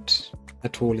event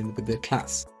at all with their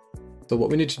class. So what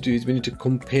we need to do is we need to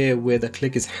compare where the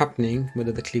click is happening,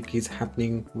 whether the click is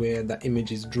happening where the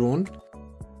image is drawn.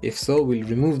 If so, we'll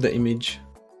remove the image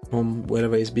from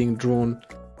wherever it's being drawn,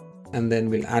 and then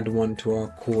we'll add one to our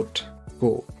quote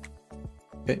go.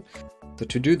 Okay, so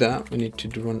to do that, we need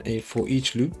to run a for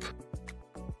each loop.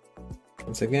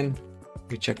 Once again,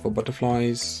 we check for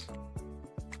butterflies,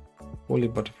 only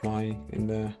butterfly in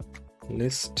the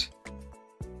list.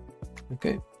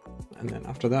 Okay, and then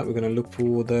after that, we're going to look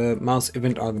for the mouse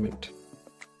event argument.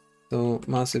 So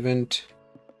mouse event,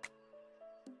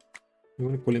 I'm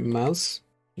going to call it mouse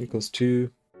equals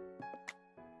to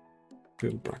a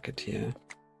bracket here.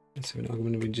 That's an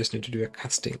argument. We just need to do a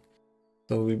casting.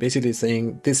 So we're basically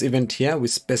saying this event here, we're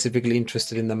specifically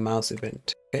interested in the mouse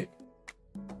event. Okay,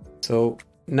 so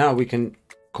now we can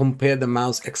compare the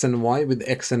mouse x and y with the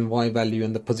x and y value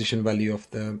and the position value of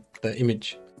the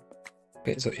image.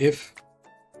 Okay, so if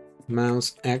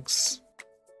mouse x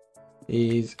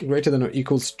is greater than or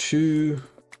equals to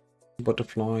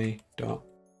butterfly dot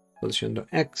position dot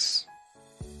x,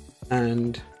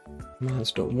 and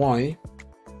mouse dot y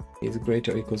is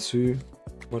greater or equals to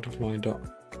butterfly dot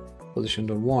position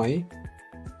dot y,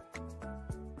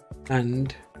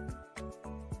 and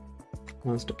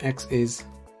mouse dot x is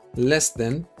less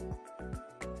than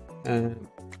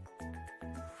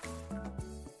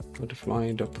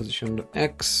butterfly dot position dot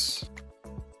x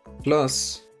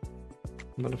plus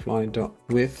butterfly dot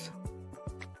width,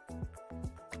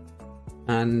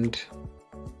 and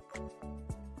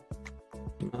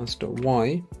mouse dot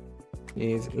y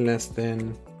is less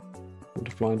than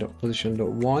butterfly dot position dot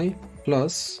y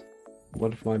plus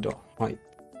butterfly dot height.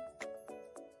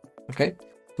 Okay,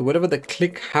 so whatever the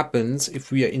click happens,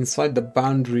 if we are inside the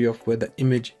boundary of where the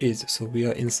image is, so we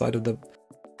are inside of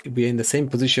we are in the same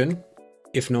position,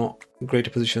 if not greater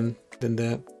position than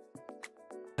the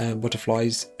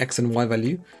butterfly's X and Y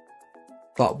value,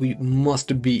 but we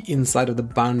must be inside of the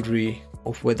boundary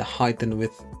of where the height and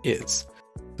width is.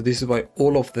 So this is why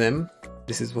all of them,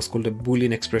 this is what's called a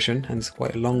Boolean expression, and it's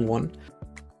quite a long one.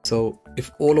 So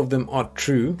if all of them are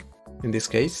true, in this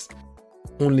case,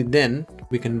 only then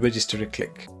we can register a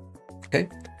click. Okay,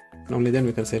 and only then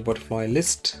we can say butterfly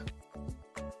list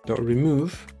dot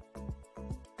remove.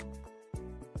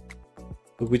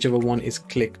 So whichever one is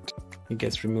clicked, it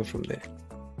gets removed from there.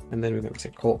 And then we're going to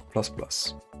say call plus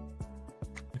plus.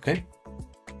 Okay.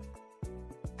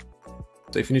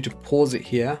 So if you need to pause it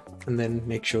here and then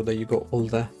make sure that you got all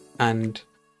the and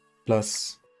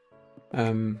plus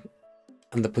and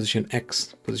the position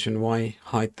X, position Y,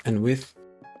 height and width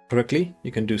correctly,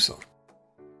 you can do so.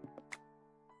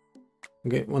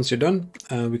 Okay, once you're done,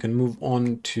 we can move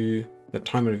on to the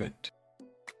timer event.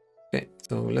 Okay,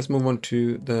 so let's move on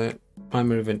to the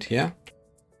timer event here.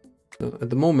 So at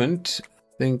the moment,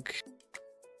 I think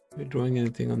we're drawing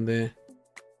anything on there.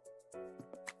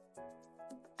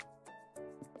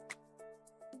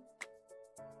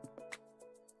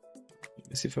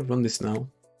 Let's see if I run this now,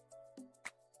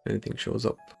 anything shows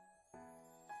up.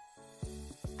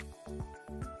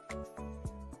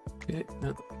 Okay,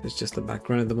 no, it's just the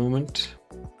background at the moment.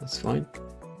 That's fine.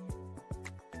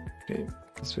 Okay,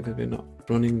 that's because we're not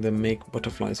running the make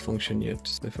butterflies function yet.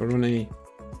 So if I run a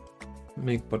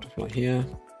make butterfly here,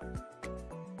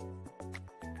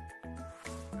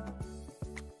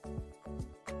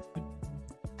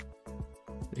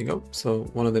 there you go. So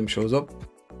one of them shows up,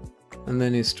 and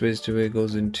then it straight away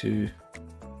goes into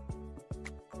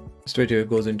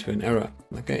an error.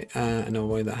 Okay, I know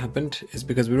why that happened. It's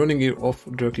because we're running it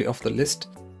directly off the list.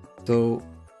 So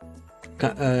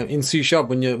in C#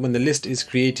 when the list is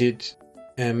created,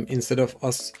 instead of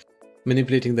us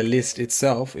manipulating the list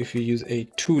itself, if you use a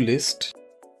toList,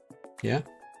 yeah,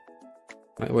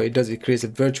 right, what it does, it creates a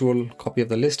virtual copy of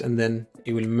the list and then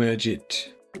it will merge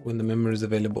it when the memory is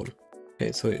available.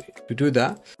 Okay, so if you do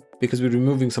that, because we're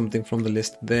removing something from the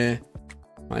list there,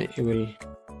 right, it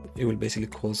will basically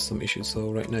cause some issues.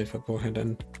 So right now, if I go ahead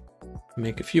and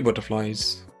make a few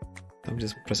butterflies, I'm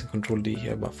just pressing Ctrl D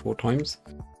here about 4 times,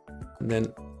 and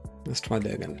then let's try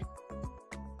that again.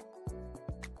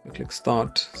 I click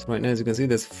start. So right now, as you can see,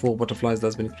 there's 4 butterflies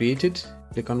that's been created.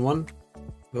 Click on one,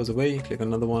 goes away. Click on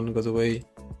another one, goes away.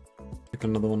 Click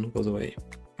on another one, goes away.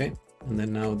 Okay, and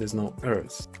then now there's no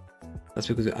errors. That's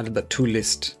because we added that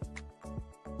toList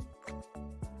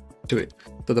to it.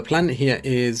 So the plan here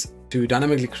is to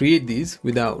dynamically create these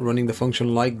without running the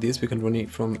function like this. We can run it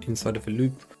from inside of a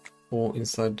loop or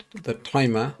inside the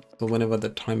timer, so whenever the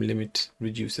time limit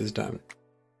reduces down.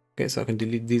 Okay, so I can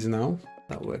delete these now.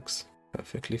 That works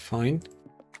perfectly fine.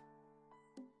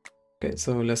 Okay,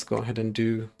 so let's go ahead and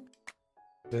do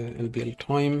the LBL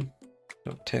time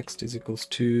text is equals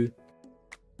to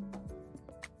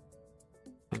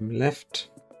time left,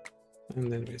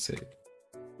 and then we say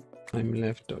time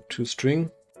left dot toString.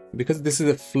 Because this is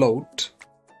a float,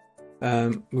 we're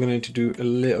going to need to do a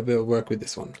little bit of work with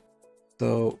this one.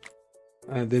 So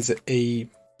there's a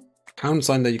pound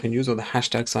sign that you can use, or the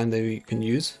hashtag sign that you can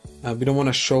use. We don't want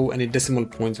to show any decimal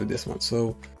points with this one.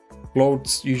 So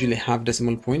floats usually have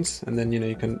decimal points, and then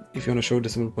you can, if you want to show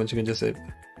decimal points, you can just say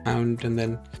pound and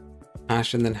then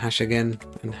hash again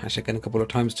and hash again a couple of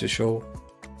times to show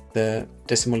the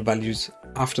decimal values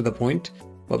after the point.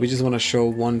 But we just want to show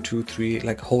 1, 2, 3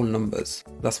 like whole numbers.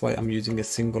 That's why I'm using a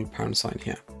single pound sign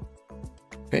here.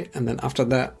 Okay, and then after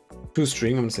that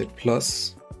toString, I'm going to say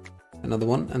plus another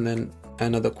one, and then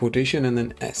another quotation, and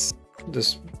then S.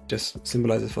 Just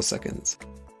symbolizes for seconds.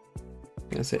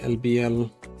 Okay, I say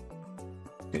LBL.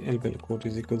 Okay, LBL quote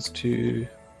is equals to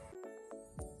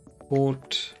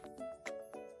quote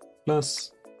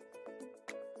plus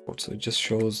quote. So it just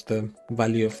shows the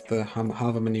value of the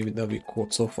however many that we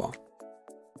quote so far.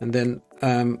 And then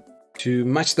to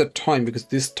match the time, because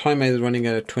this timer is running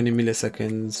at 20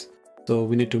 milliseconds, so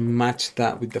we need to match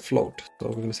that with the float. So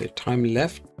we're going to say time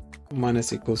left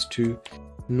minus equals to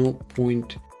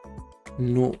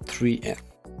 0.03f.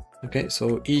 Okay,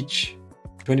 so each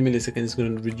 20 milliseconds is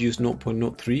going to reduce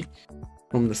 0.03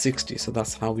 from the 60. So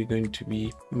that's how we're going to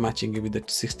be matching it with the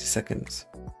 60 seconds.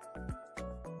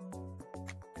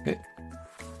 Okay,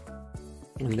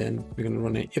 and then we're going to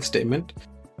run an if statement.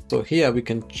 So here we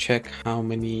can check how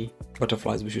many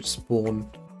butterflies we should spawn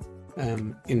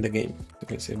in the game. So we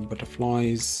can say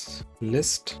butterfly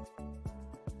list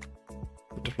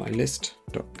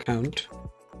dot count.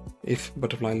 if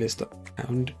butterfly list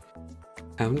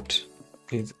count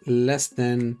is less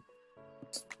than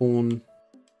spawn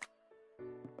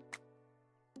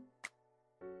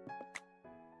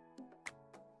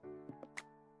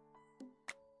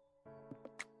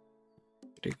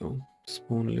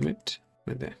spawn limit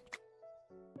right there.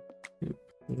 I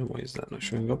don't know why is that not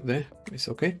showing up there. It's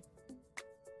okay.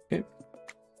 Okay,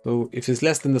 so if it's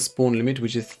less than the spawn limit,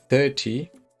 which is 30,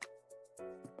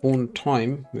 spawn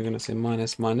time, we're going to say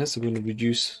minus minus, so we're going to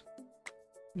reduce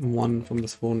 1 from the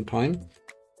spawn time.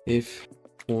 If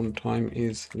spawn time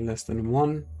is less than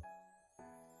 1,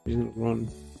 we run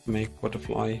make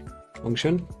butterfly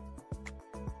function,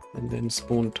 and then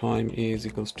spawn time is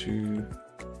equals to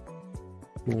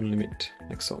spawn limit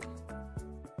xo.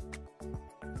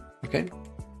 Okay,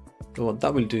 so what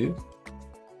that will do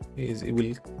is it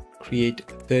will create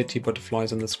 30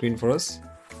 butterflies on the screen for us.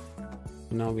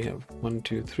 Now we have 1,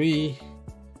 2, 3.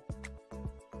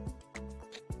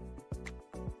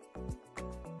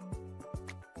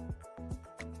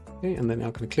 Okay, and then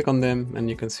I can click on them and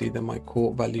you can see that my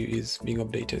core value is being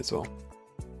updated as well.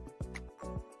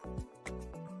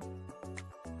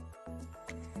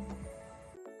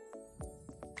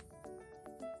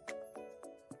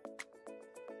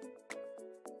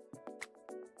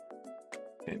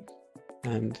 Okay,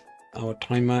 and our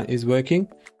timer is working.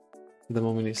 At the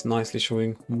moment it's nicely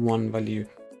showing 1 value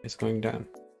is going down.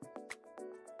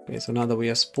 Okay, so now that we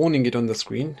are spawning it on the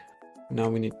screen, now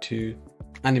we need to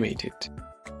animate it.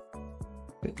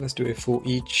 Okay, let's do a for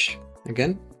each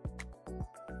again.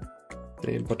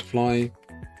 The butterfly.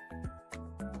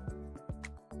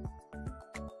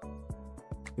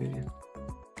 Okay.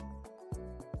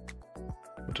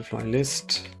 Butterfly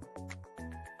list.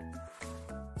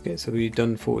 Okay, so we've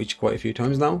done for each quite a few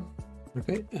times now.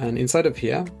 Okay, and inside of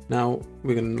here, now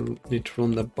we're going to need to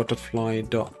run the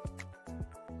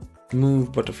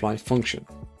butterfly.move butterfly function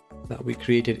that we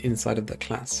created inside of the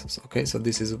class. So, okay, so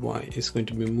this is why it's going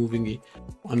to be moving it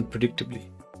unpredictably.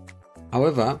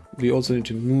 However, we also need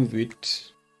to move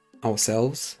it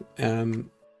ourselves in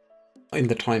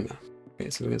the timer. Okay,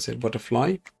 so we're going to say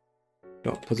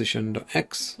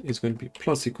butterfly.position.x is going to be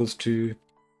plus equals to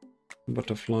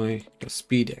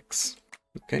butterfly.speedx.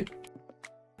 Okay,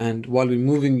 and while we're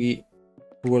moving it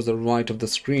towards the right of the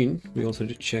screen, we also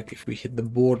need to check if we hit the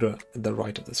border at the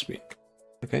right of the screen.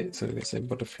 Okay, so we're going to say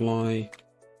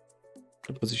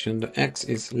butterfly.position.x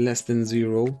is less than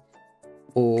 0,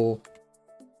 or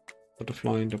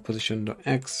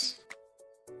butterfly.position.x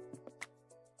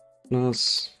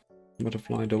plus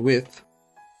butterfly.width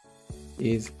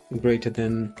is greater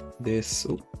than this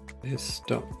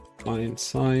dot line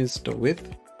size dot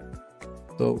width.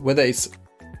 So whether it's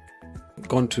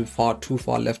gone too far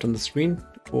left on the screen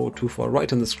or too far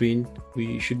right on the screen,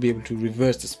 we should be able to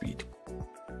reverse the speed.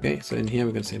 Okay, so in here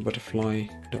we're going to say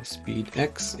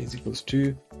butterfly.speedx is equals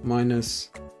to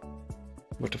minus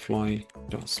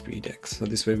butterfly.speedx. So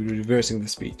this way we're reversing the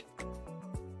speed.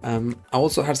 I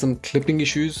also had some clipping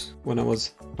issues when I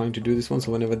was trying to do this one.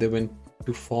 So whenever they went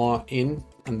too far in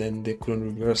and then they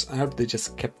couldn't reverse out, they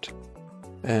just kept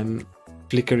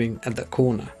flickering at the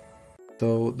corner.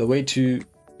 So the way to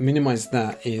minimize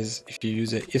that is if you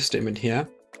use an if statement here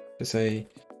to say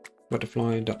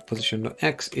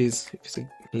butterfly.position.x is if it's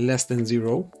less than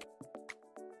 0.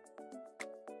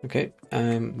 Okay,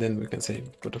 and then we can say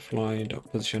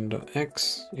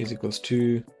butterfly.position.x is equals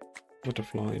to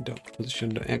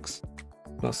butterfly.position.x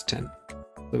plus 10.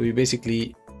 So we're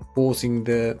basically forcing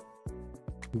the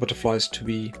butterflies to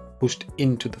be pushed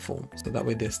into the form, so that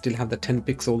way they still have the 10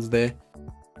 pixels there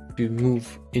to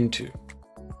move into.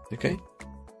 Okay,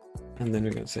 and then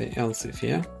we're going to say else if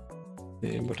here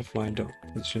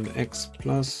butterfly.position.x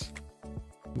plus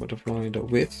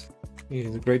butterfly.width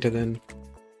is greater than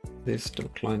this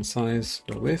line size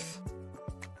width.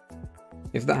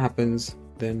 If that happens,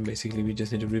 then basically we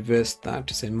just need to reverse that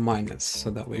to say minus, so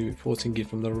that way we're forcing it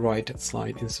from the right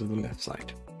side instead of the left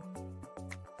side.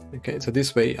 Okay, so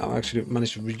this way I actually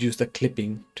managed to reduce the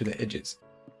clipping to the edges.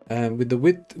 With the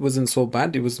width, it wasn't so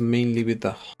bad, it was mainly with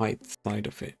the height side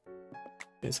of it.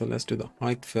 Okay, so let's do the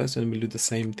height first, and we'll do the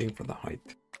same thing for the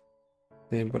height.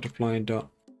 Then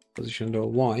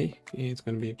butterfly.position.y is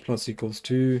going to be plus equals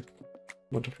to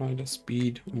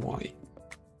butterfly.speed y.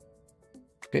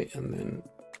 Okay, and then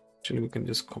actually we can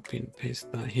just copy and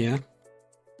paste that here.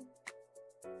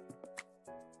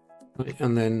 Right,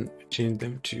 and then change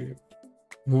them to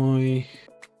y,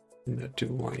 and that to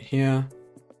y here,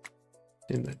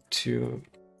 and that to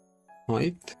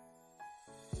height.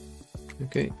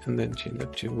 Okay, and then change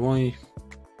that to y,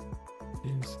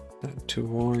 and that to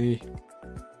y.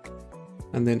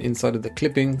 And then inside of the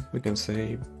clipping, we can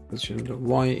say position of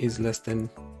y is less than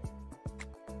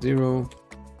 0,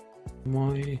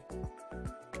 y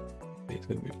is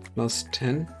going to be plus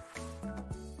 10.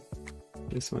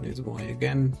 This one is y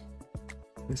again.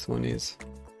 This one is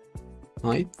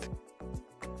height.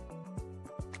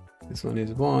 This one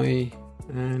is y,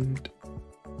 and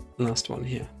last one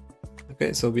here.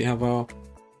 Okay, so we have our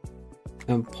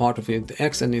part of it, the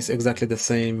x, and it's exactly the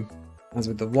same as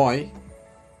with the y.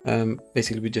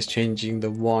 Basically, we're just changing the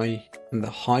y and the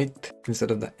height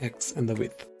instead of the x and the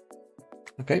width.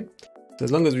 Okay, so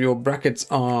as long as your brackets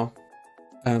are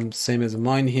same as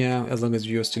mine here, as long as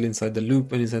you're still inside the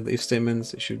loop and inside the if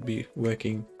statements, it should be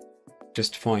working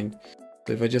just fine.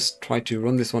 So if I just try to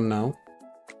run this one now.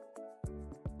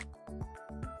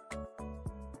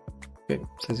 Okay,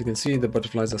 so as you can see, the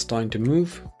butterflies are starting to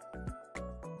move.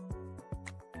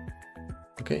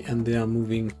 Okay, and they are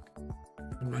moving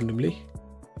randomly.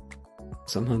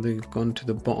 Somehow they've gone to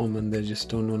the bottom and they just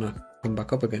don't want to come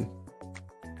back up again.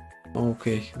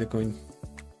 Okay, they're going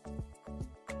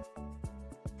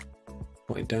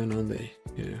quite down, aren't they?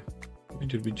 Yeah, we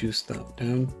did reduce that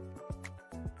down.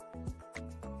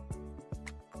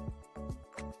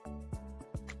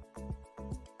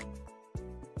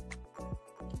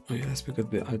 Oh yeah, that's because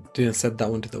I didn't set that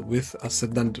one to the width. I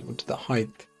set that to the height,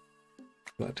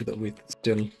 but to the width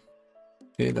still.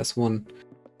 Okay, that's one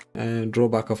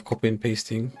drawback of copy and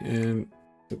pasting.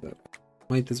 To the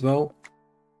height as well.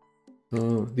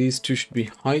 So these two should be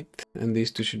height and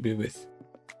these two should be width.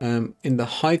 In the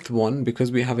height one,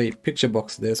 because we have a picture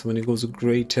box there, so when it goes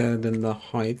greater than the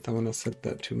height, I want to set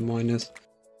that to minus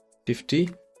 50,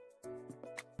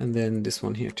 and then this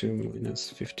one here to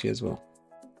minus 50 as well,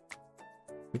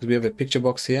 because we have a picture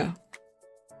box here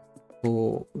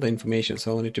for the information,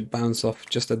 so I want it to bounce off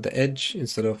just at the edge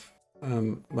instead of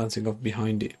bouncing off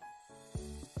behind it.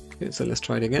 Okay, so let's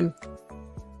try it again.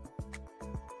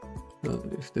 So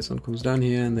if this one comes down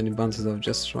here and then it bounces off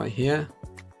just right here,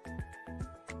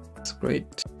 that's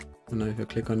great. And now if I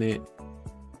click on it,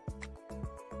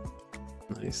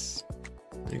 nice,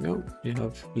 there you go, you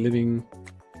have living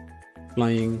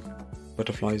flying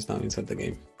butterflies now inside the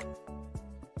game.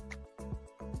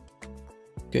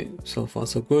 Okay, so far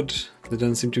so good. There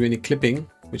doesn't seem to be any clipping,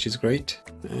 which is great.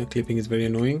 Clipping is very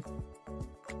annoying.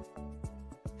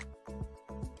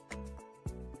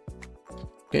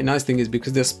 Okay, nice thing is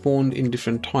because they're spawned in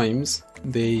different times,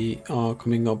 they are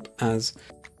coming up as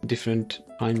different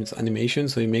times animation,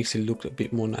 so it makes it look a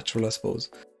bit more natural, I suppose.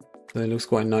 So it looks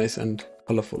quite nice and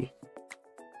colorful.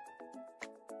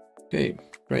 Okay,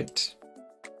 great.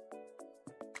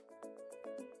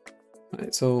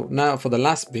 Right, so now for the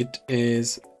last bit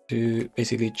is to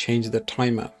basically change the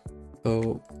timer.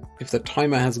 So if the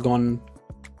timer has gone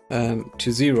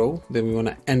to 0, then we want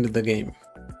to end the game.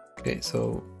 Okay,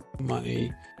 so my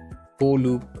for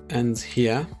loop ends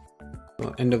here.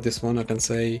 So end of this one, I can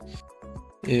say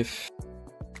if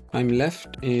time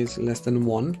left is less than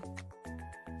 1,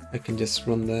 I can just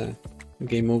run the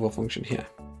game over function here.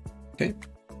 Okay,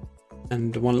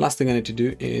 and one last thing I need to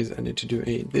do is I need to do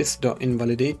a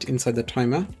this.invalidate inside the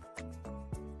timer.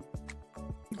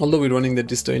 Although we're running the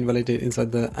this.invalidate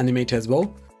inside the animator as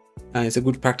well, it's a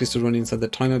good practice to run inside the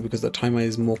timer because the timer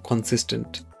is more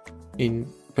consistent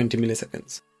in 20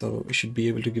 milliseconds, so it should be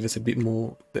able to give us a bit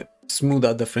more, smooth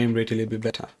out the frame rate a little bit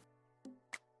better.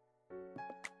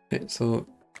 Okay, so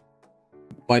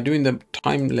by doing the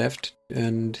time left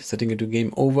and setting it to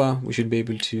game over, we should be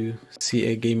able to see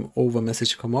a game over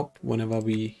message come up whenever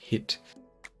we hit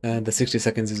the 60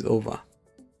 seconds is over.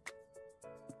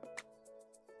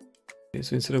 Okay,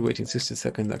 so instead of waiting 60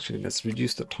 seconds, actually let's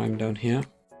reduce the time down here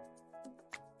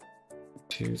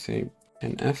to say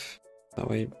NF. That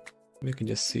way we can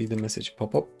just see the message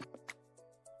pop up.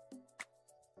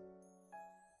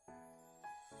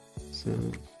 So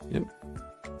yep,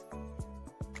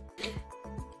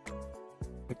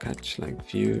 the catch like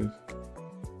view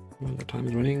while the time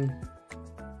is running.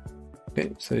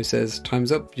 Okay, so it says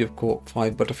time's up, you've caught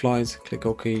 5 butterflies. Click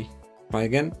OK, try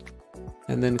again,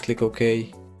 and then click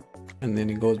OK, and then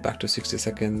it goes back to 60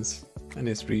 seconds and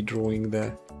it's redrawing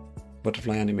the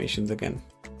butterfly animations again.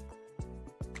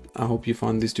 I hope you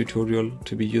found this tutorial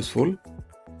to be useful.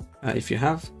 If you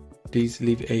have, please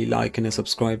leave a like and a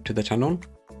subscribe to the channel,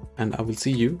 and I will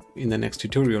see you in the next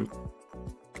tutorial.